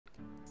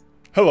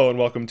Hello and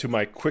welcome to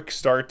my quick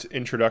start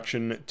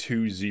introduction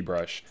to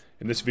ZBrush.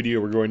 In this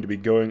video we're going to be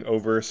going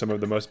over some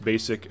of the most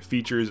basic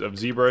features of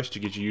ZBrush to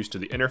get you used to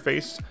the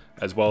interface,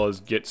 as well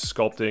as get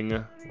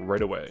sculpting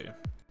right away.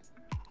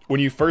 When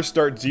you first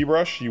start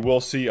ZBrush, you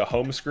will see a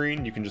home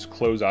screen. You can just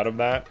close out of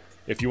that.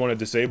 If you want to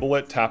disable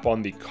it, tap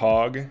on the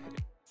cog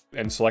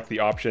and select the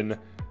option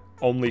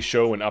Only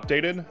Show When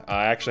Updated.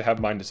 I actually have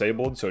mine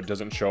disabled so it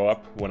doesn't show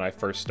up when I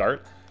first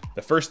start.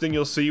 The first thing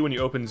you'll see when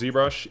you open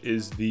ZBrush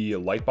is the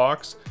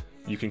lightbox.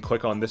 You can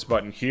click on this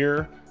button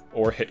here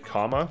or hit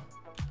comma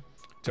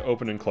to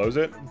open and close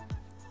it.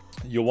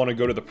 You'll want to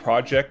go to the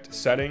project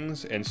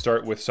settings and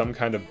start with some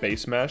kind of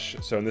base mesh.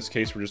 So in this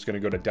case, we're just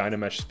going to go to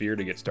Dynamesh Sphere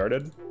to get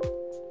started.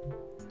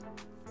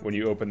 When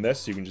you open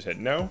this, you can just hit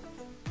no.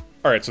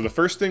 All right, so the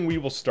first thing we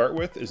will start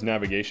with is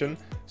navigation.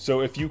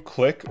 So if you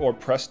click or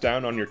press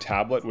down on your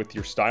tablet with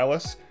your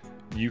stylus,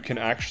 you can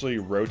actually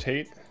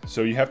rotate.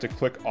 So you have to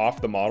click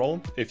off the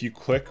model. If you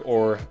click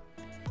or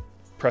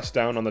press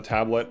down on the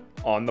tablet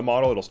on the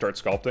model, it'll start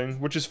sculpting,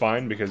 which is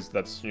fine because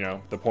that's,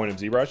 the point of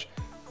ZBrush.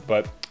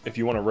 But if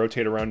you want to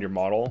rotate around your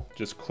model,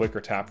 just click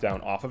or tap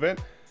down off of it.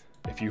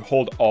 If you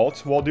hold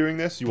Alt while doing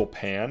this, you will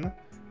pan.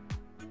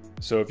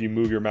 So if you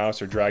move your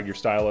mouse or drag your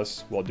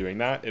stylus while doing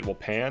that, it will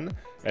pan.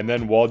 And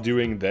then while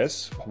doing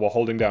this, while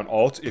holding down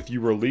Alt, if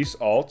you release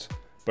Alt,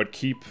 but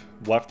keep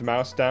left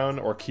mouse down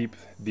or keep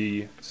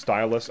the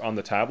stylus on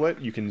the tablet,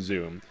 you can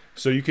zoom.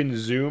 So you can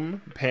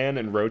zoom, pan,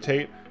 and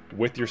rotate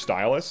with your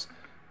stylus.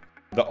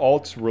 The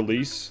Alt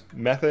release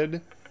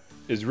method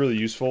is really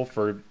useful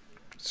for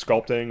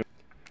sculpting.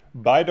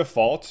 By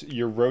default,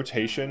 your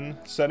rotation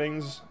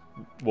settings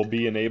will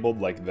be enabled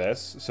like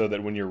this, so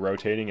that when you're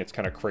rotating, it's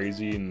kind of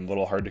crazy and a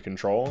little hard to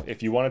control.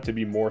 If you want it to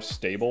be more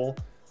stable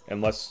and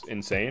less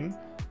insane,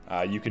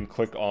 you can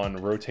click on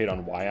rotate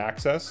on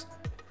Y-axis,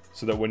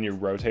 so that when you're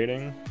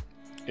rotating,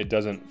 it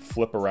doesn't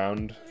flip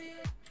around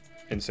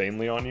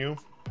insanely on you.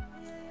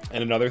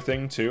 And another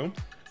thing too,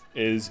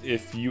 is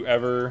if you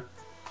ever,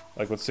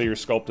 let's say you're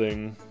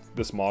sculpting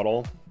this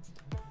model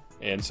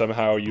and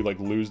somehow you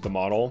lose the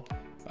model,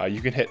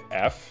 you can hit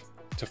F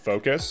to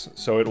focus,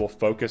 so it will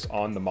focus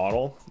on the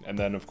model. And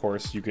then of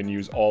course you can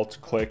use Alt,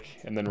 click,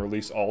 and then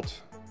release Alt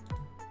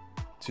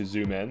to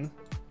zoom in.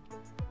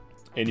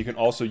 And you can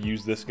also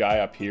use this guy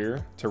up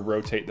here to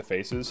rotate the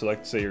faces. So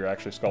let's say you're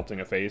actually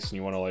sculpting a face and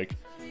you want to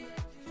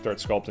start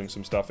sculpting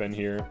some stuff in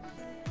here.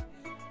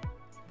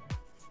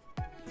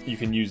 You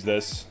can use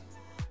this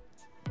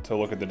to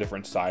look at the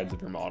different sides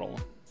of your model.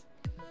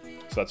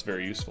 So that's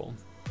very useful.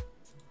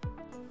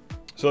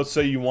 So let's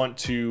say you want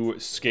to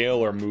scale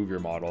or move your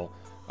model.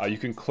 You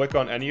can click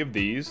on any of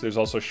these. There's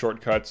also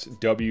shortcuts: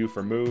 W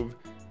for move,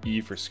 E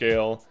for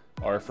scale,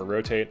 R for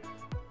rotate.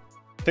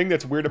 The thing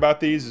that's weird about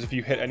these is if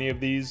you hit any of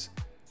these,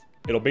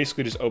 it'll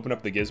basically just open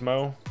up the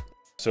gizmo.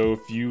 So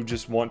if you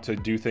just want to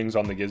do things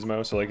on the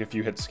gizmo, so if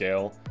you hit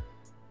scale,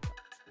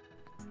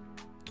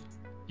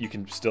 you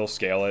can still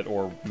scale it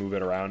or move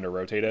it around or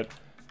rotate it.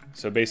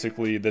 So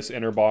basically this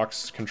inner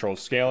box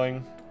controls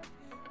scaling.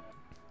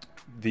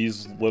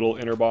 These little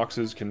inner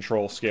boxes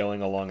control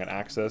scaling along an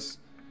axis.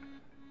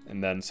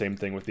 And then same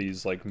thing with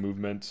these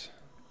movement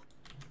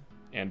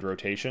and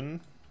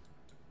rotation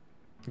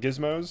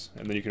gizmos.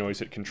 And then you can always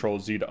hit Control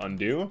Z to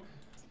undo.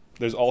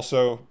 There's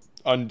also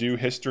undo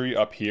history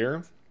up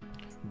here.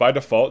 By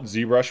default,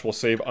 ZBrush will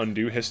save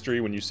undo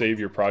history when you save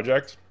your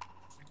project.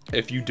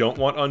 If you don't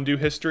want undo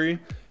history,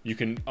 you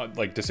can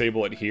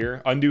disable it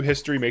here. Undo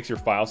history makes your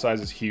file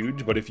sizes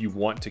huge, but if you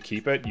want to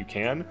keep it, you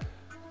can.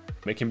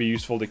 It can be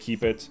useful to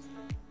keep it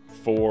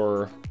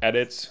for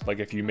edits,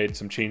 if you made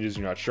some changes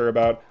you're not sure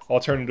about.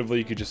 Alternatively,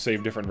 you could just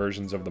save different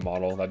versions of the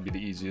model. That'd be the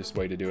easiest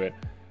way to do it.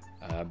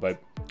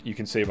 But you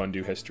can save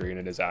undo history and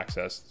it is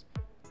accessed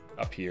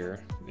up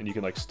here. And you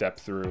can step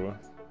through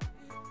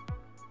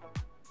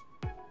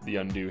the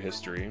undo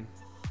history.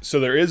 So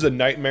there is a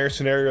nightmare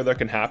scenario that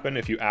can happen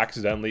if you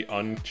accidentally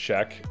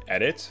uncheck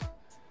edit.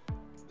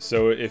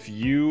 So if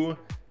you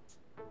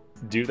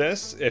do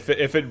this, if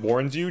it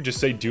warns you, just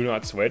say do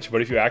not switch.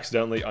 But if you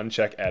accidentally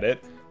uncheck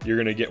edit, you're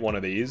gonna get one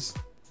of these.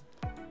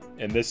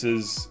 And this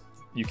is,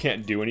 you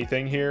can't do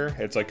anything here.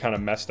 It's kind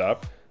of messed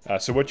up.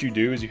 So what you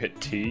do is you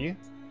hit T,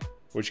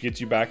 which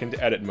gets you back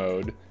into edit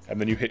mode. And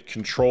then you hit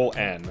Control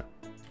N.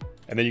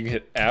 And then you can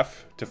hit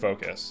F to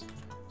focus.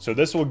 So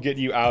this will get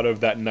you out of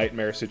that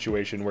nightmare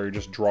situation where you're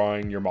just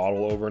drawing your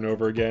model over and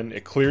over again.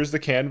 It clears the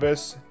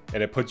canvas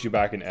and it puts you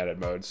back in edit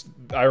modes.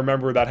 I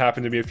remember that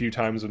happened to me a few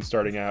times when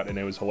starting out and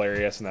it was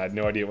hilarious and I had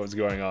no idea what was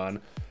going on.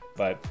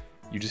 But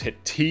you just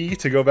hit T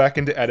to go back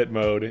into edit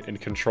mode and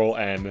Control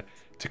N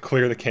to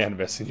clear the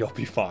canvas and you'll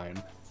be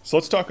fine. So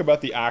let's talk about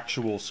the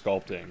actual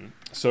sculpting.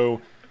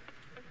 So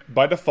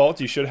by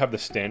default, you should have the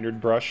standard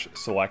brush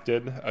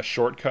selected. A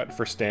shortcut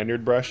for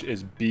standard brush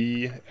is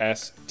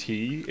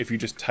BST. If you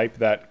just type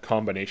that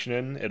combination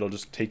in, it'll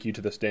just take you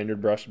to the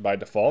standard brush by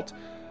default.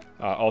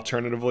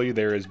 Alternatively,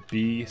 there is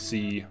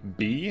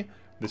BCB.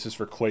 This is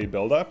for clay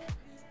buildup.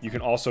 You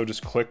can also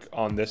just click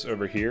on this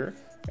over here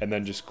and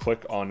then just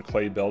click on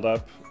clay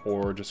buildup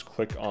or just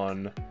click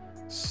on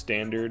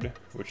standard,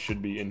 which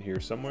should be in here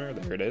somewhere.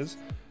 There it is.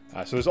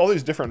 So there's all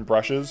these different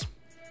brushes.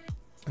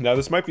 Now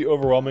this might be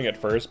overwhelming at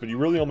first, but you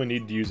really only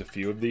need to use a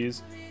few of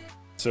these.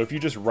 So if you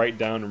just write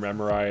down and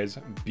memorize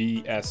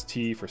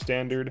BST for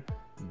standard,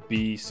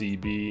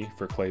 BCB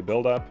for clay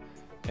buildup,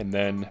 and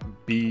then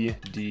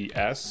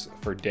BDS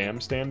for dam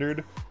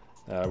standard,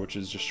 which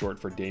is just short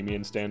for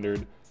Damien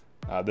standard.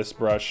 This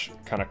brush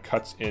kind of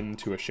cuts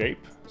into a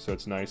shape, so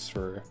it's nice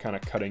for kind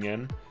of cutting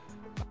in.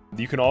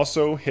 You can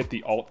also hit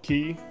the Alt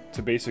key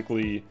to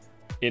basically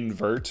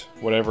invert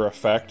whatever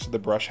effect the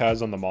brush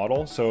has on the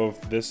model. So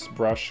if this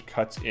brush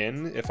cuts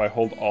in, if I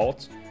hold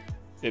Alt,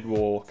 it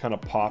will kind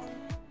of pop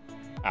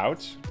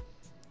out.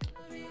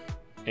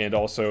 And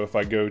also if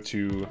I go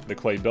to the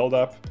clay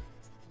buildup,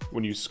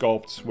 when you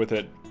sculpt with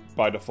it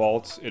by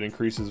default, it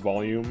increases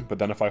volume, but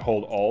then if I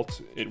hold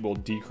Alt, it will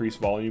decrease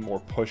volume or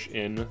push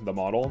in the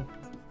model.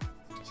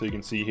 So you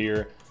can see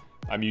here,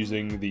 I'm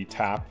using the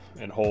tap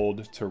and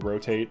hold to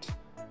rotate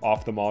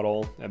off the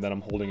model, and then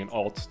I'm holding an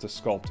Alt to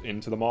sculpt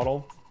into the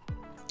model.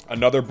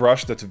 Another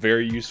brush that's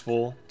very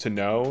useful to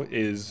know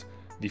is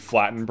the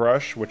flatten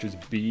brush, which is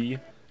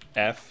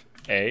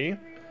BFA.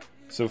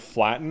 So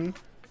flatten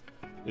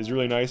is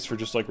really nice for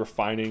just like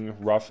refining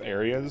rough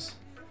areas.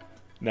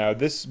 Now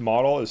this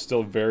model is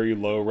still very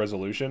low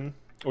resolution,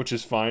 which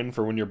is fine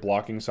for when you're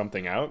blocking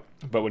something out,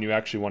 but when you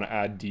actually want to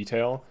add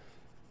detail,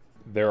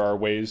 there are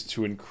ways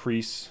to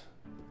increase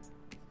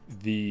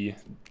the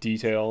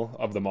detail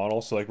of the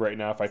model. So like right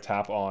now, if I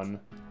tap on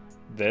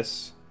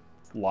this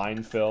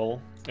line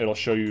fill, it'll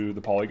show you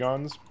the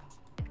polygons,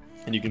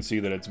 and you can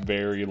see that it's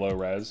very low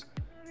res.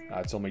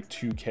 It's only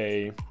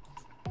 2K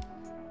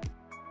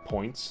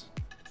points,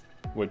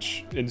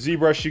 which in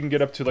ZBrush you can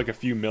get up to like a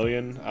few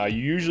million. You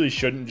usually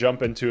shouldn't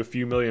jump into a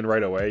few million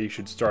right away. You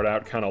should start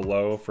out kind of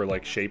low for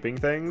like shaping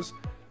things.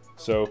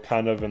 So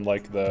kind of in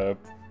like the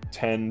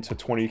 10 to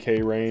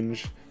 20K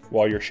range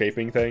while you're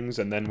shaping things,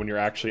 and then when you're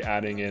actually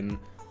adding in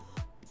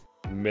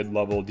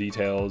mid-level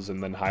details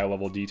and then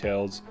high-level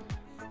details,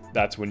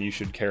 that's when you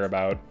should care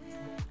about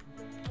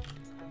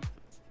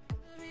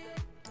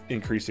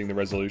increasing the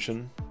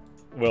resolution.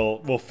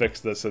 We'll fix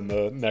this in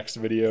the next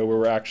video where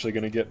we're actually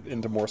going to get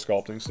into more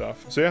sculpting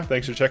stuff. So yeah,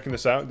 thanks for checking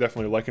this out.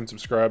 Definitely like and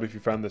subscribe if you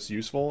found this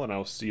useful, and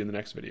I'll see you in the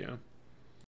next video.